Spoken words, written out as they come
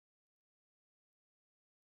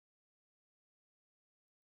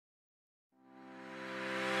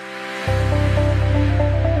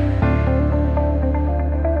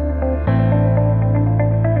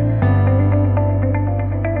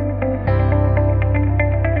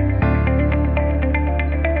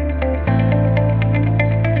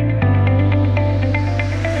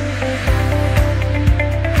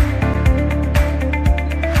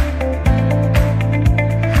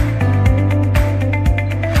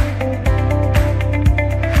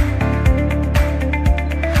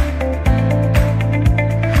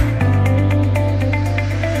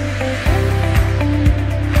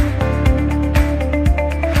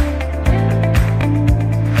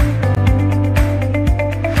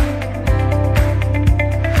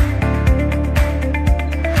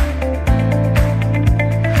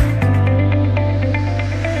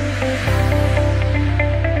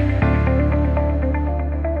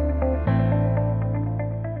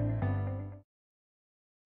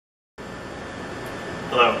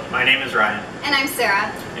Hello, my name is Ryan. And I'm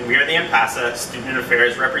Sarah. And we are the MPASA Student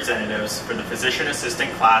Affairs Representatives for the Physician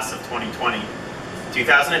Assistant Class of 2020.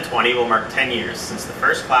 2020 will mark 10 years since the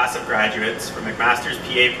first class of graduates from McMaster's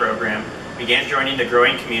PA program began joining the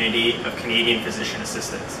growing community of Canadian physician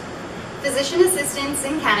assistants. Physician assistants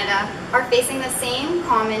in Canada are facing the same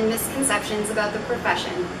common misconceptions about the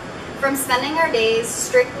profession, from spending our days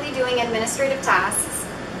strictly doing administrative tasks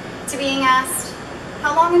to being asked,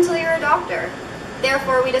 how long until you're a doctor?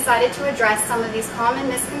 Therefore, we decided to address some of these common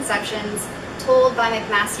misconceptions told by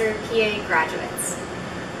McMaster PA graduates.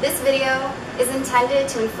 This video is intended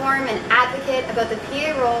to inform and advocate about the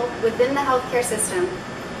PA role within the healthcare system.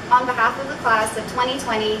 On behalf of the class of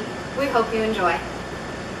 2020, we hope you enjoy.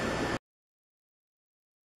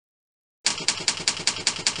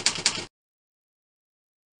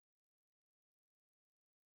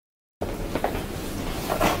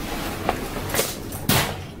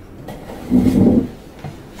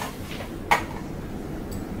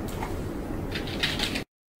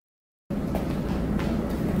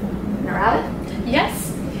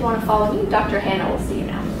 Yes, if you want to follow me, Dr. Hannah will see you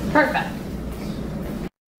now. Perfect.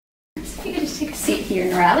 So if you could just take a seat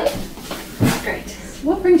here, Norali. Great.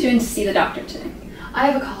 What brings you in to see the doctor today? I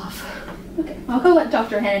have a cough. Okay, I'll go let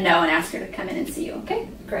Dr. Hannah know and ask her to come in and see you, okay?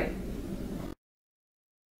 Great.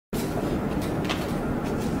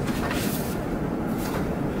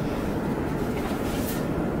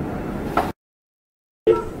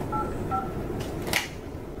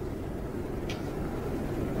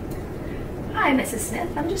 Hi, Mrs. Smith.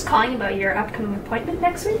 I'm just calling about your upcoming appointment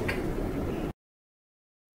next week.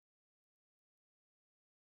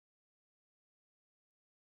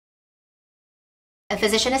 A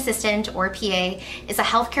physician assistant, or PA, is a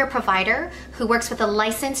healthcare provider who works with a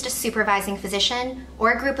licensed supervising physician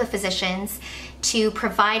or a group of physicians to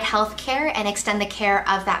provide healthcare and extend the care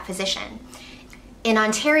of that physician. In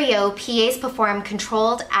Ontario, PAs perform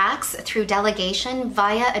controlled acts through delegation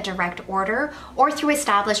via a direct order or through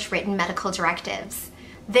established written medical directives.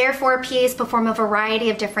 Therefore, PAs perform a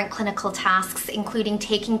variety of different clinical tasks, including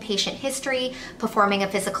taking patient history, performing a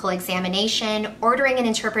physical examination, ordering and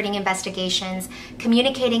interpreting investigations,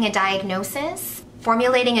 communicating a diagnosis,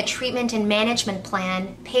 formulating a treatment and management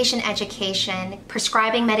plan, patient education,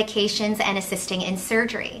 prescribing medications, and assisting in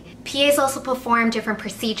surgery. PAs also perform different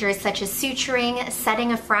procedures such as suturing,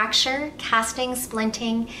 setting a fracture, casting,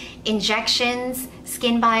 splinting, injections,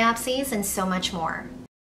 skin biopsies, and so much more.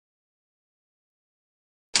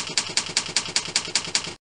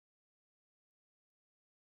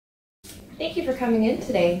 Thank you for coming in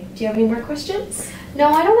today. Do you have any more questions? No,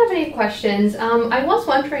 I don't have any questions. I was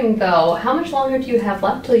wondering though, how much longer do you have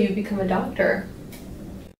left till you become a doctor?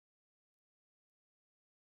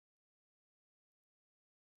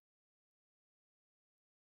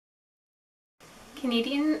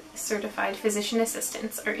 Canadian certified physician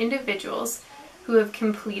assistants are individuals who have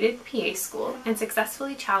completed PA school and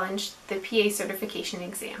successfully challenged the PA certification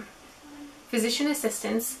exam. Physician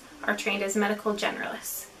assistants are trained as medical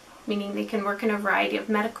generalists, meaning they can work in a variety of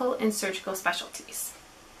medical and surgical specialties.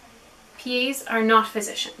 PAs are not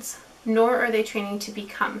physicians, nor are they training to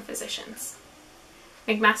become physicians.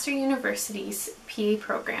 McMaster University's PA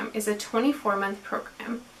program is a 24-month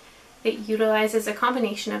program that utilizes a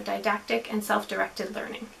combination of didactic and self-directed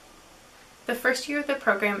learning. The first year of the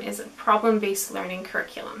program is a problem-based learning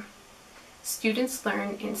curriculum. Students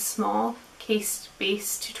learn in small,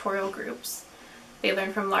 case-based tutorial groups. They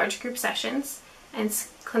learn from large group sessions and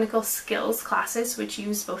clinical skills classes which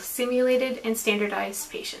use both simulated and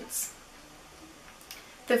standardized patients.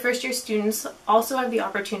 The first year students also have the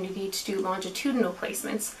opportunity to do longitudinal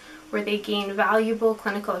placements where they gain valuable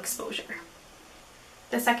clinical exposure.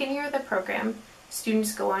 The second year of the program,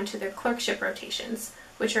 students go on to their clerkship rotations,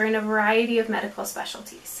 which are in a variety of medical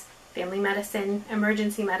specialties: family medicine,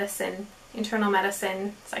 emergency medicine, internal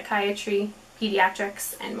medicine, psychiatry,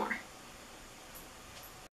 pediatrics, and more.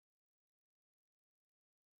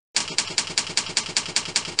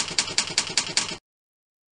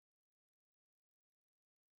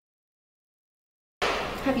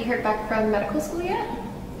 Have you heard back from medical school yet?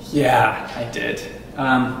 Yeah, I did.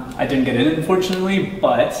 I didn't get in, unfortunately,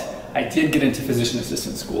 but I did get into physician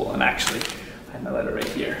assistant school, and actually, I have my letter right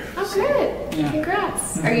here. Oh, good. Yeah.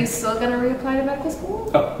 Congrats. Are you still going to reapply to medical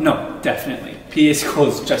school? Oh, no, definitely. PA school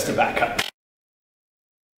is just a backup.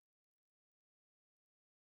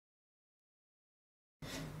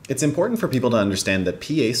 It's important for people to understand that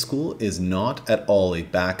PA school is not at all a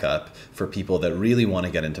backup for people that really want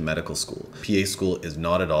to get into medical school. PA school is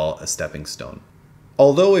not at all a stepping stone.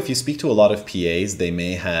 Although if you speak to a lot of PAs, they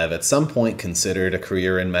may have at some point considered a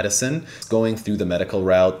career in medicine. Going through the medical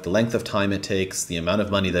route, the length of time it takes, the amount of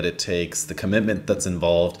money that it takes, the commitment that's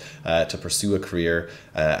involved to pursue a career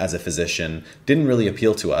as a physician didn't really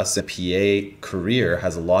appeal to us. A PA career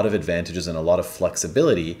has a lot of advantages and a lot of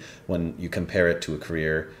flexibility when you compare it to a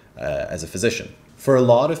career as a physician. For a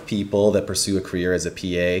lot of people that pursue a career as a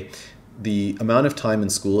PA, the amount of time in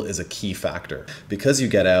school is a key factor. Because you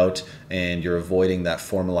get out and you're avoiding that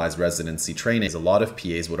formalized residency training, a lot of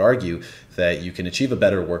PAs would argue that you can achieve a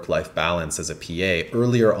better work-life balance as a PA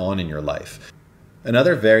earlier on in your life.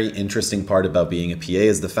 Another very interesting part about being a PA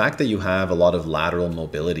is the fact that you have a lot of lateral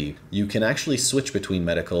mobility. You can actually switch between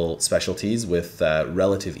medical specialties with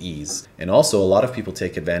relative ease. And also a lot of people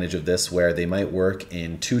take advantage of this where they might work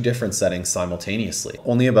in 2 different settings simultaneously.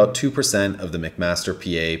 Only about 2% of the McMaster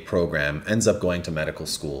PA program ends up going to medical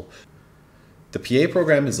school. The PA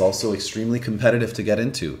program is also extremely competitive to get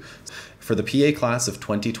into. For the PA class of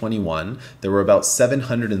 2021, there were about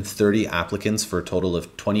 730 applicants for a total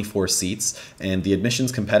of 24 seats, and the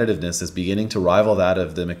admissions competitiveness is beginning to rival that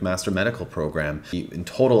of the McMaster medical program. In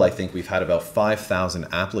total, I think we've had about 5,000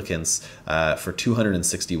 applicants for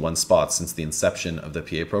 261 spots since the inception of the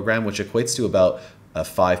PA program, which equates to about a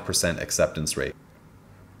 5% acceptance rate.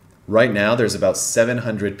 Right now, there's about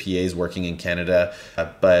 700 PAs working in Canada,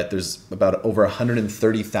 but there's about over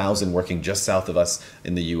 130,000 working just south of us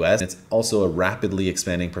in the US. It's also a rapidly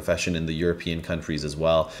expanding profession in the European countries as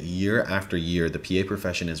well. Year after year, the PA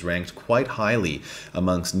profession is ranked quite highly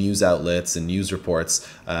amongst news outlets and news reports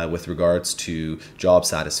with regards to job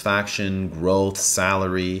satisfaction, growth,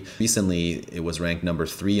 salary. Recently, it was ranked number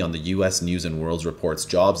 3 on the US News and World Report's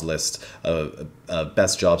jobs list of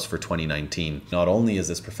best jobs for 2019. Not only is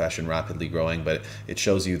this profession rapidly growing, but it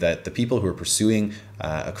shows you that the people who are pursuing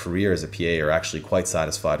a career as a PA are actually quite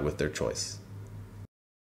satisfied with their choice.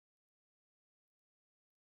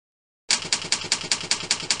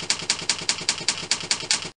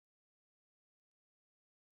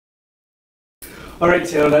 All right,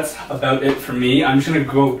 Taylor, that's about it for me. I'm just going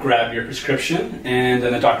to go grab your prescription, and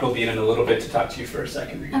then the doctor will be in a little bit to talk to you for a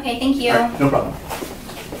second. Okay, thank you. All right, no problem.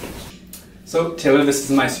 So, Taylor, this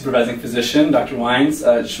is my supervising physician, Dr. Wines.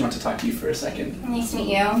 Just want to talk to you for a second. Nice to meet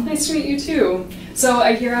you. Nice to meet you too. So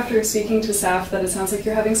I hear after speaking to staff that it sounds like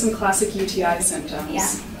you're having some classic UTI symptoms. Yeah.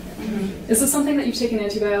 Is this something that you've taken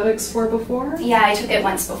antibiotics for before? Yeah, I took it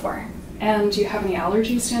once before. And do you have any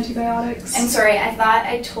allergies to antibiotics? I'm sorry, I thought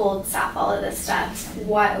I told staff all of this stuff.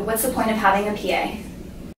 What's the point of having a PA?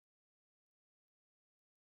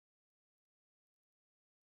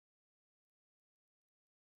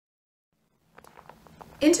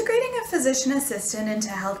 Integrating a physician assistant into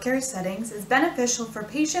healthcare settings is beneficial for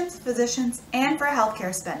patients, physicians, and for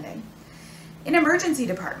healthcare spending. In emergency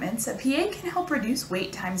departments, a PA can help reduce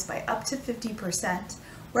wait times by up to 50%,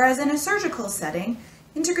 whereas in a surgical setting,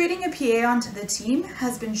 integrating a PA onto the team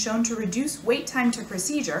has been shown to reduce wait time to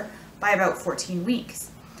procedure by about 14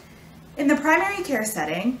 weeks. In the primary care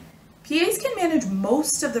setting, PAs can manage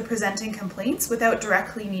most of the presenting complaints without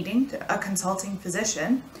directly needing a consulting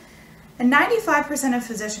physician. And 95% of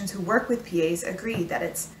physicians who work with PAs agree that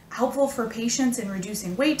it's helpful for patients in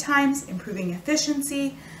reducing wait times, improving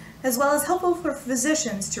efficiency, as well as helpful for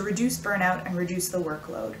physicians to reduce burnout and reduce the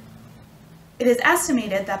workload. It is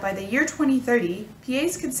estimated that by the year 2030,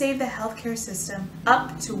 PAs could save the healthcare system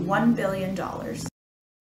up to $1 billion.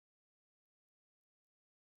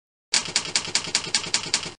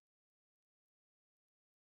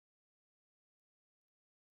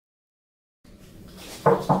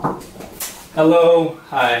 Hello,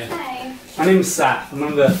 hi. Hi. My name is Saf. I'm one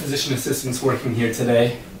of the physician assistants working here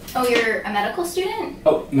today. Oh, you're a medical student?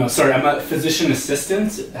 Oh, no, sorry, I'm a physician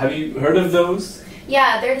assistant. Have you heard of those?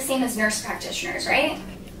 Yeah, they're the same as nurse practitioners, right?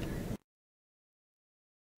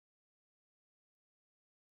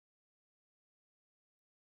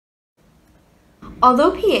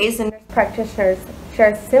 Although PAs and nurse practitioners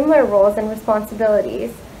share similar roles and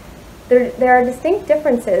responsibilities, there are distinct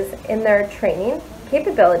differences in their training,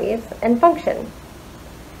 capabilities, and function.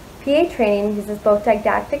 PA training uses both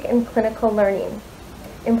didactic and clinical learning,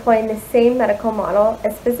 employing the same medical model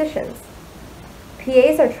as physicians.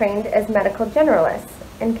 PAs are trained as medical generalists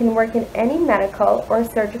and can work in any medical or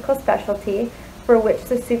surgical specialty for which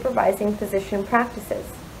the supervising physician practices.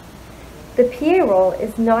 The PA role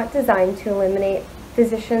is not designed to eliminate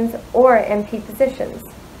physicians or NP positions.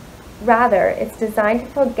 Rather, it's designed to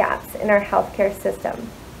fill gaps in our healthcare system.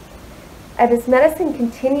 As medicine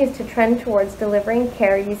continues to trend towards delivering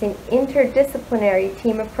care using interdisciplinary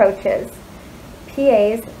team approaches,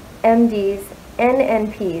 PAs, MDs, and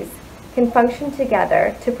NPs can function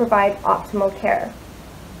together to provide optimal care.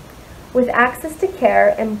 With access to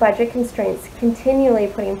care and budget constraints continually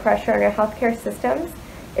putting pressure on our healthcare systems,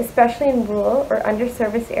 especially in rural or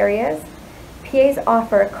underserviced areas, PAs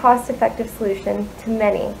offer a cost-effective solution to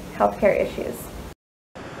many healthcare issues.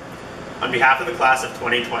 On behalf of the class of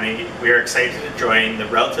 2020, we are excited to join the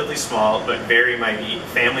relatively small but very mighty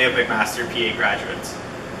family of McMaster PA graduates.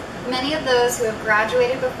 Many of those who have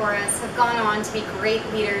graduated before us have gone on to be great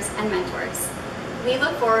leaders and mentors. We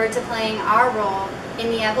look forward to playing our role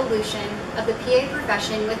in the evolution of the PA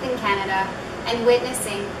profession within Canada and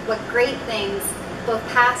witnessing what great things, both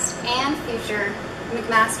past and future,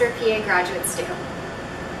 McMaster PA graduates do.